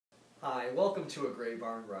Hi, welcome to A Gray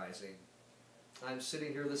Barn Rising. I'm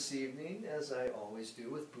sitting here this evening, as I always do,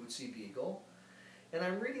 with Bootsy Beagle, and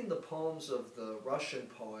I'm reading the poems of the Russian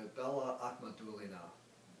poet Bella Akhmadulina.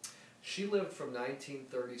 She lived from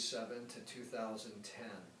 1937 to 2010,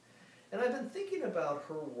 and I've been thinking about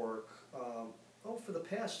her work for the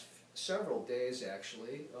past several days,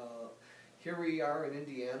 actually. Here we are in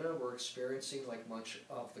Indiana. We're experiencing, like much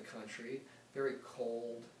of the country, very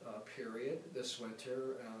cold period this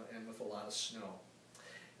winter and with a lot of snow.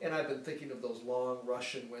 And I've been thinking of those long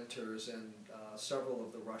Russian winters and several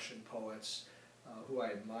of the Russian poets who I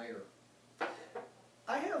admire.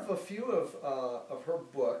 I have a few of her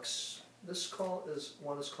books.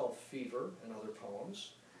 One is called Fever and Other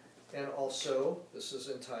Poems, and also this is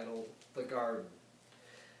entitled The Garden.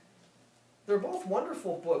 They're both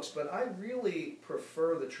wonderful books, but I really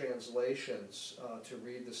prefer the translations to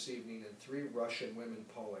read this evening in three Russian women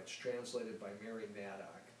poets, translated by Mary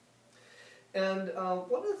Maddock. And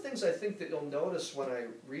one of the things I think that you'll notice when I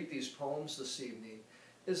read these poems this evening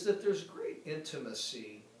is that there's great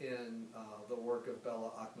intimacy in the work of Bella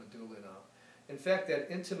Akhmadulina. In fact,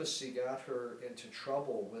 that intimacy got her into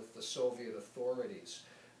trouble with the Soviet authorities.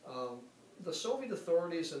 The Soviet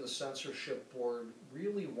authorities and the censorship board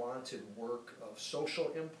really wanted work of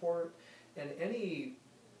social import, and any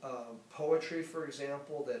poetry, for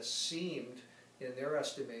example, that seemed, in their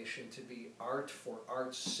estimation, to be art for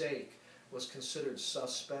art's sake was considered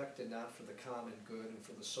suspect and not for the common good and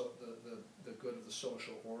for the good of the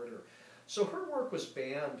social order. So her work was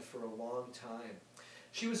banned for a long time.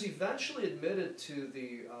 She was eventually admitted to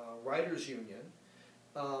the Writers' Union,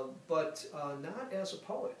 but not as a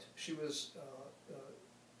poet. She was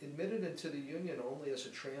admitted into the union only as a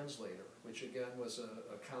translator, which again was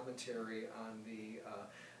a commentary on the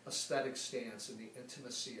aesthetic stance and the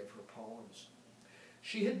intimacy of her poems.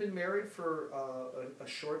 She had been married for a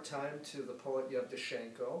short time to the poet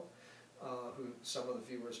Yevdoshenko, who some of the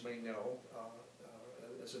viewers may know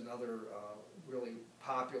as another really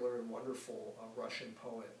popular and wonderful Russian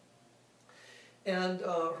poet. And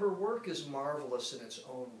her work is marvelous in its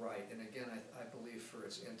own right, and again, I believe for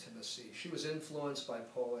its intimacy. She was influenced by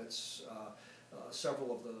poets,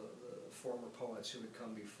 several of the former poets who had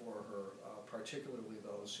come before her, particularly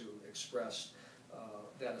those who expressed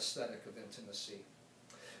that aesthetic of intimacy.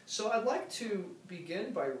 So I'd like to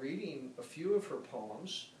begin by reading a few of her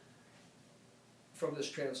poems from this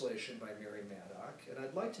translation by Mary Maddock, and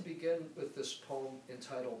I'd like to begin with this poem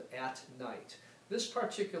entitled At Night. This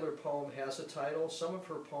particular poem has a title. Some of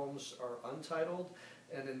her poems are untitled,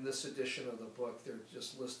 and in this edition of the book they're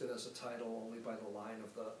just listed as a title only by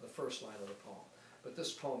the first line of the poem. But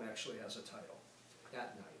this poem actually has a title,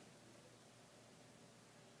 At Night.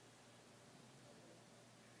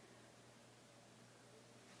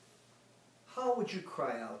 How would you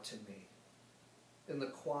cry out to me? In the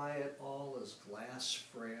quiet all is glass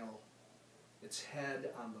frail, its head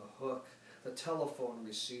on the hook, the telephone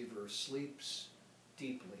receiver sleeps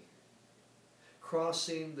deeply.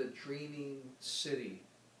 Crossing the dreaming city,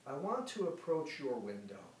 I want to approach your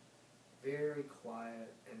window, very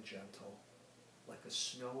quiet and gentle, like a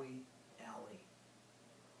snowy alley.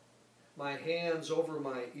 My hands over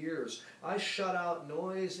my ears, I shut out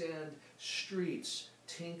noise and streets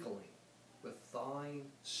tinkling with thawing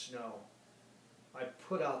snow. I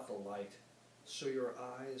put out the light so your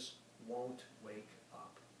eyes won't wake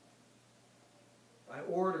up. I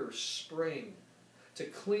order spring to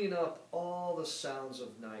clean up all the sounds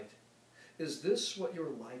of night. Is this what you're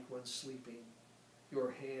like when sleeping?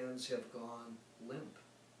 Your hands have gone limp.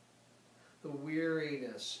 The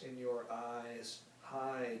weariness in your eyes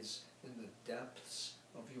hides in the depths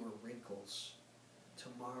of your wrinkles.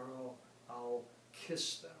 Tomorrow I'll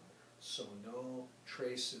kiss them so no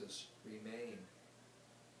traces remain.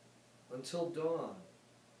 Until dawn,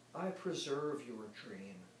 I preserve your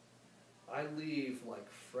dream. I leave like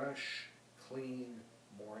fresh, clean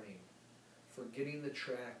morning, forgetting the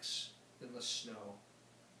tracks in the snow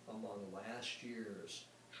among last year's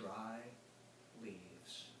dry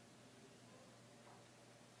leaves.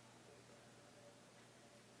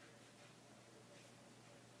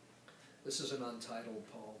 This is an untitled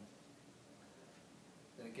poem.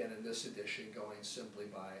 And again, in this edition, going simply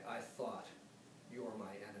by, I thought you're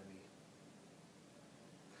my enemy.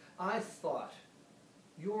 I thought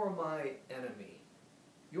you're my enemy.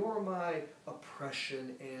 You're my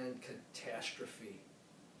oppression and catastrophe.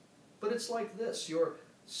 But it's like this, you're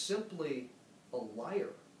simply a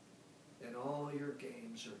liar, and all your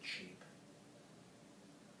games are cheap.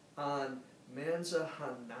 On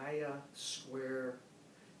Manzahanaya Square,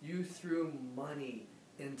 you threw money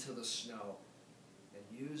into the snow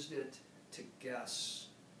and used it to guess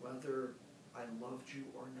whether I loved you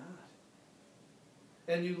or not.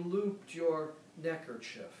 And you looped your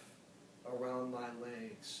neckerchief around my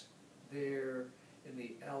legs there in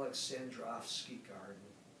the Alexandrovsky garden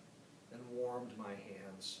and warmed my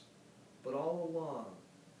hands, but all along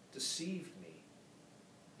deceived me.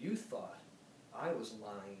 You thought I was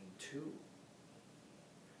lying too.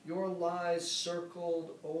 Your lies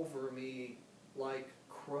circled over me like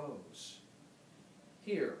crows.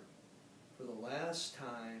 Here, for the last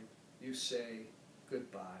time, you say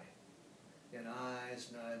goodbye, in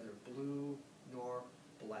eyes neither blue nor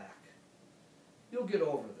black. You'll get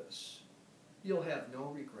over this. You'll have no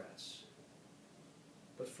regrets.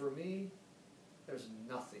 But for me, there's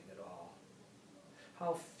nothing at all.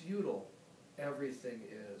 How futile everything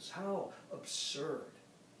is. How absurd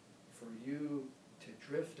for you to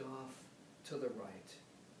drift off to the right,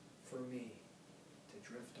 for me to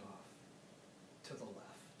drift off to the left.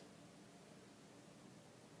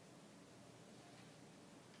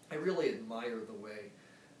 I really admire the way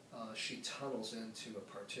she tunnels into a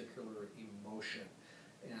particular emotion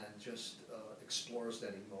and just explores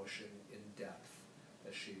that emotion in depth,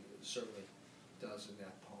 as she certainly does in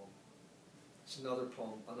that poem. It's another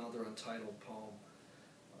poem, another untitled poem,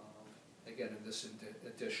 again in this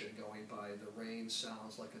edition, going by The Rain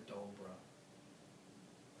Sounds Like a Dobra.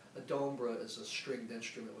 A dobra is a stringed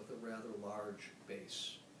instrument with a rather large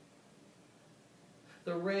bass.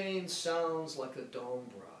 The rain sounds like a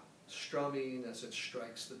dobra, strumming as it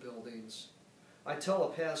strikes the buildings. I tell a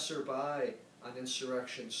passerby on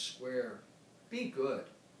Insurrection Square, be good.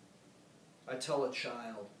 I tell a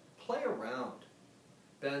child, play around.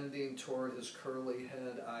 Bending toward his curly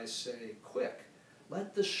head, I say, quick,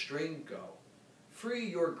 let the string go. Free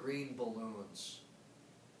your green balloons.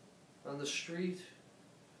 On the street,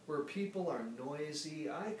 where people are noisy,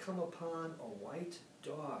 I come upon a white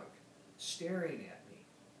dog staring at me,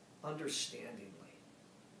 understandingly.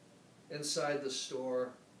 Inside the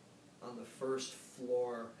store, on the first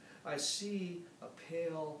floor, I see a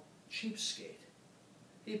pale cheapskate.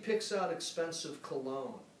 He picks out expensive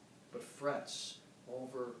cologne, but frets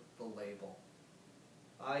over the label.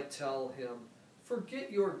 I tell him,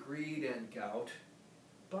 forget your greed and gout.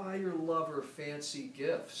 Buy your lover fancy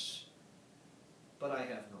gifts. But I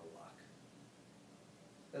have no luck.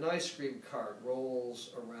 An ice cream cart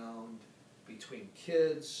rolls around between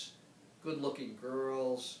kids, good-looking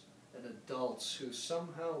girls, and adults who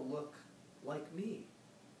somehow look like me.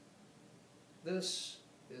 This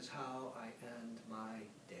is how I end my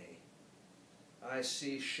day. I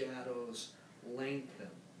see shadows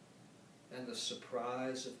lengthen and the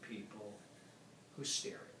surprise of people who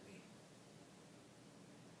stare at me.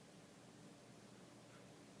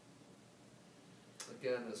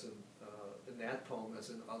 Again, as in that poem, as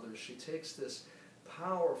in others, she takes this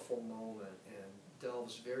powerful moment and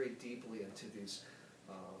delves very deeply into these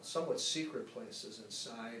somewhat secret places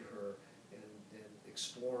inside her and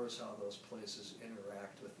explores how those places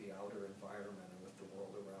interact with the outer environment and with the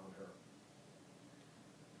world around her.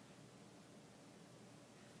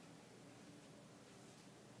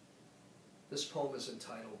 This poem is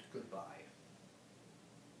entitled Goodbye.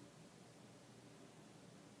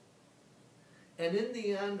 And in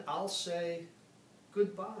the end, I'll say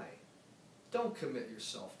goodbye. Don't commit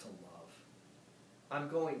yourself to love. I'm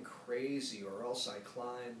going crazy, or else I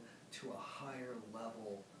climb to a higher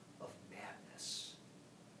level of madness.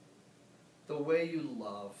 The way you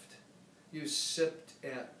loved, you sipped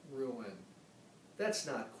at ruin. That's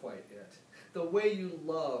not quite it. The way you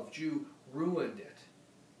loved, you ruined it,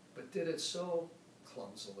 but did it so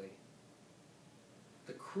clumsily.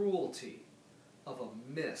 The cruelty of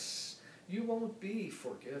a miss, you won't be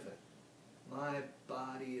forgiven. My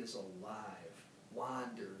body is alive,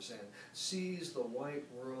 wanders, and sees the white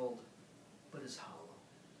world, but is hollow.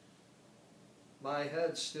 My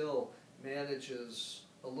head still manages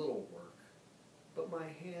a little work, but my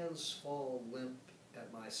hands fall limp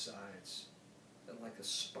at my sides, and like a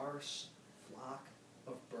sparse flock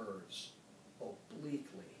of birds,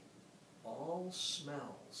 obliquely, all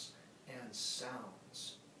smells and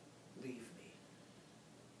sounds leave me.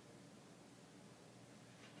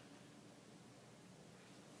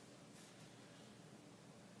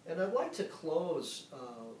 And I'd like to close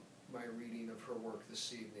my reading of her work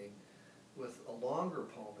this evening with a longer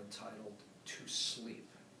poem entitled To Sleep.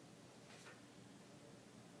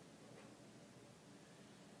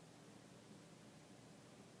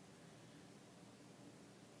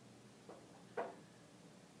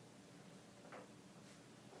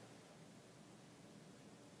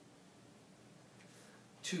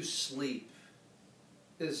 To sleep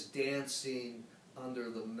is dancing under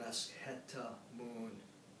the Meskheta moon,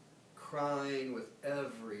 crying with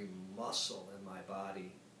every muscle in my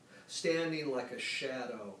body, standing like a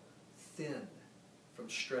shadow, thin from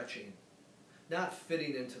stretching, not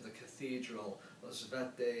fitting into the cathedral of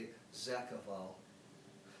Svete Zakoval.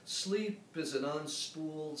 Sleep is an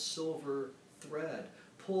unspooled silver thread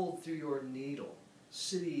pulled through your needle,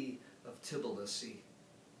 city of Tbilisi,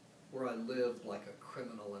 where I lived like a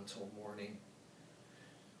criminal until morning.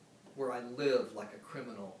 Where I lived like a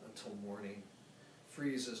criminal until morning,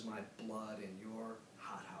 freezes my blood in your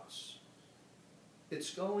hothouse.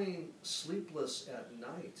 It's going sleepless at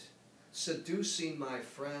night, seducing my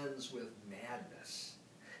friends with madness,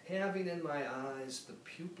 having in my eyes the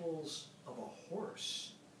pupils of a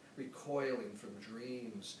horse, recoiling from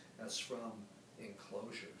dreams as from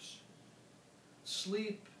enclosures.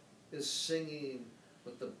 Sleep is singing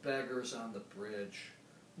with the beggars on the bridge.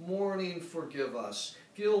 Morning, forgive us.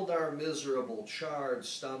 Gild our miserable, charred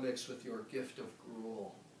stomachs with your gift of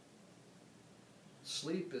gruel.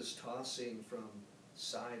 Sleep is tossing from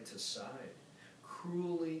side to side,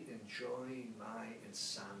 cruelly enjoying my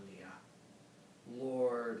insomnia.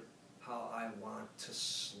 Lord, how I want to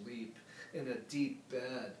sleep in a deep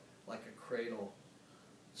bed like a cradle.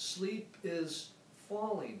 Sleep is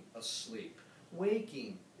falling asleep.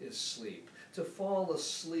 Waking is sleep. To fall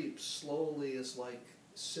asleep slowly is like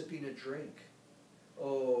sipping a drink.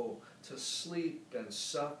 Oh, to sleep and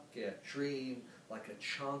suck at dream like a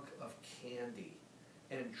chunk of candy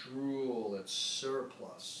and drool its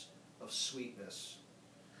surplus of sweetness.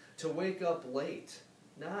 To wake up late,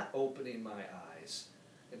 not opening my eyes,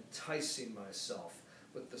 enticing myself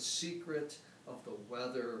with the secret of the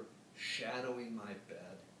weather shadowing my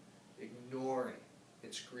bed, ignoring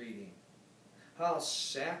its greeting. How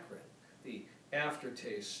saccharine the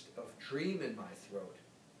aftertaste of dream in my throat.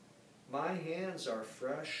 My hands are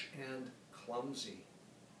fresh and clumsy.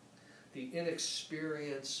 The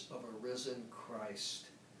inexperience of a risen Christ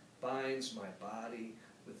binds my body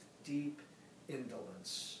with deep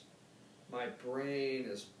indolence. My brain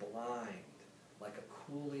is blind like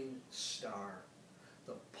a cooling star.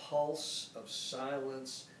 The pulse of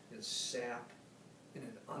silence is sap in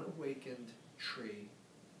an unawakened tree.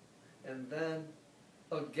 And then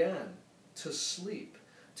again to sleep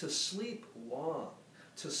long,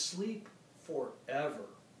 to sleep forever,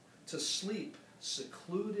 to sleep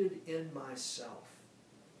secluded in myself,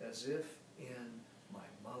 as if in my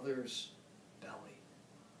mother's belly.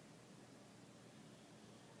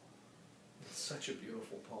 It's such a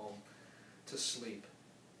beautiful poem, to sleep.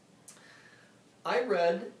 I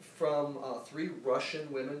read from 3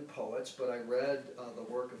 Russian women poets, but I read the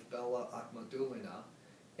work of Bella Akhmadulina,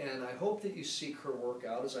 and I hope that you seek her work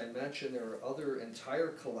out. As I mentioned, there are other entire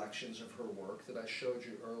collections of her work that I showed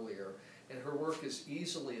you earlier, and her work is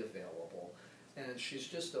easily available. And she's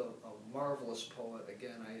just a marvelous poet.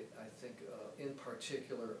 Again, I think in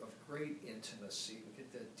particular of great intimacy. We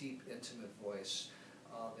get that deep, intimate voice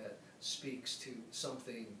that speaks to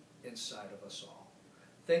something inside of us all.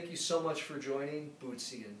 Thank you so much for joining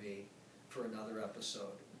Bootsy and me for another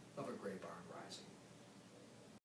episode of A Gray Barn Rising.